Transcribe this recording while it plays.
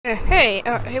Hey,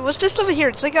 what's this over here?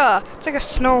 It's like a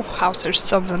snow house or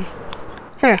something.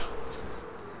 Huh.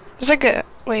 It's like a,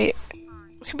 wait,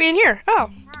 what could be in here? Oh,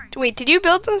 wait, did you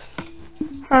build this?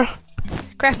 Huh.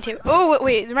 Crafting table. Oh,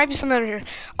 wait, there might be something under here.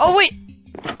 Oh, wait.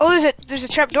 Oh, there's a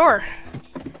trap door.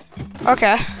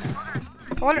 Okay.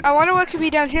 I wonder what could be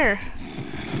down here.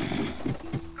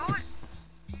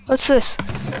 What's this?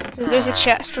 There's a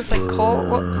chest with like coal.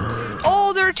 What?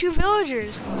 Oh, there are two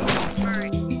villagers.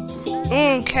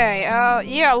 Okay,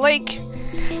 yeah, like,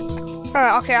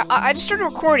 okay, I just started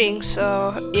recording,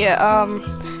 so, yeah,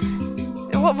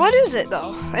 what is it,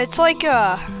 though? It's like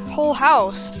a whole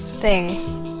house thing,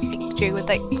 with,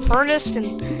 like, furnace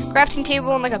and crafting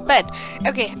table and, like, a bed.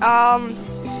 Okay,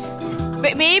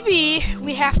 maybe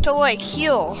we have to, like,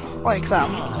 heal, like, them,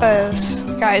 because,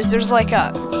 guys, there's, like,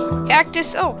 a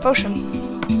cactus, oh, potion.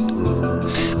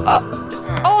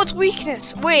 Oh, it's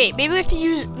weakness. Wait, maybe we have to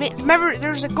use. Remember,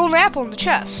 there's a golden apple in the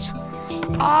chest.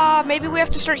 Maybe we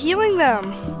have to start healing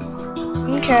them.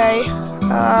 Okay.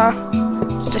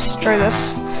 Let's destroy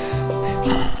this.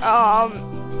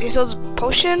 These those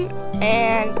potion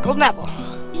and golden apple.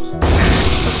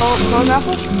 Golden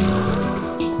apple.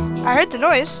 I heard the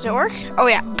noise. Did it work? Oh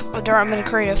yeah. Oh, darn, I'm in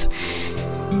creative.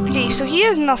 Okay, so he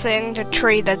has nothing to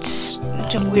trade that's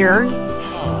weird.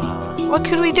 What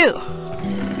could we do?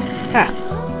 Huh.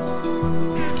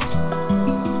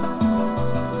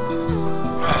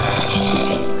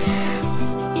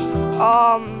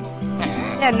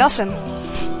 Yeah, nothing.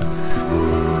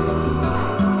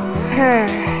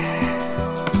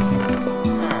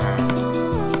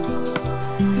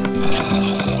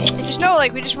 I just know,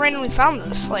 like, we just randomly found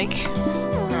this. Like,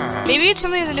 maybe it's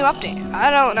something in the new update.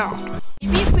 I don't know.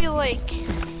 Maybe if we, like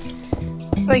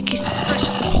search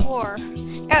this floor.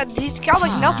 Yeah, he's got,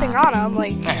 like, nothing on him,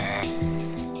 like.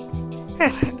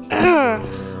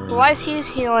 While he's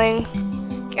healing,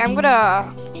 okay, I'm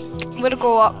gonna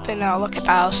go up and look at the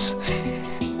house.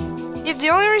 Yeah, the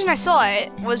only reason I saw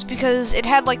it was because it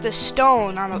had like the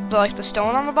stone on the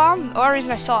stone on the bottom. The only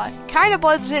reason I saw it kind of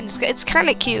blends in. It's kind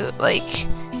of cute. Like, I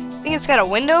think it's got a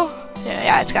window.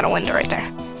 Yeah, it's got a window right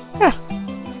there. Huh.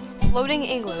 Loading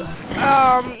igloo.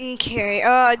 Okay.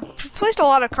 Placed a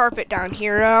lot of carpet down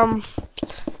here.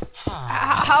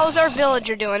 How's our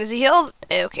villager doing? Is he healed?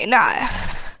 Okay, nah. I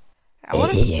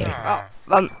wanna,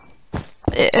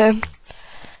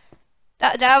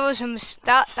 that was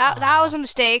a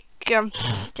mistake.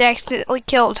 They accidentally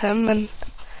killed him, and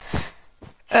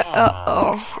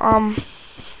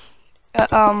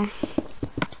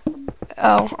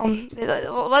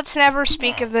let's never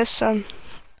speak of this.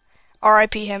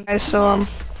 R.I.P. him. So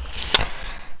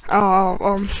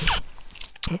well,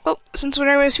 since we're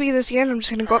not going to speak of this again, I'm just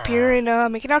gonna go up here and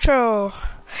make an outro.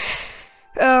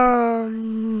 Yeah.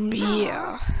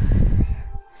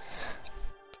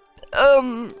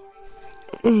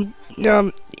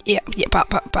 Yeah,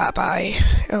 bye.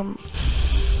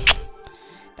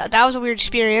 That was a weird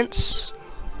experience.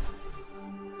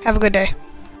 Have a good day.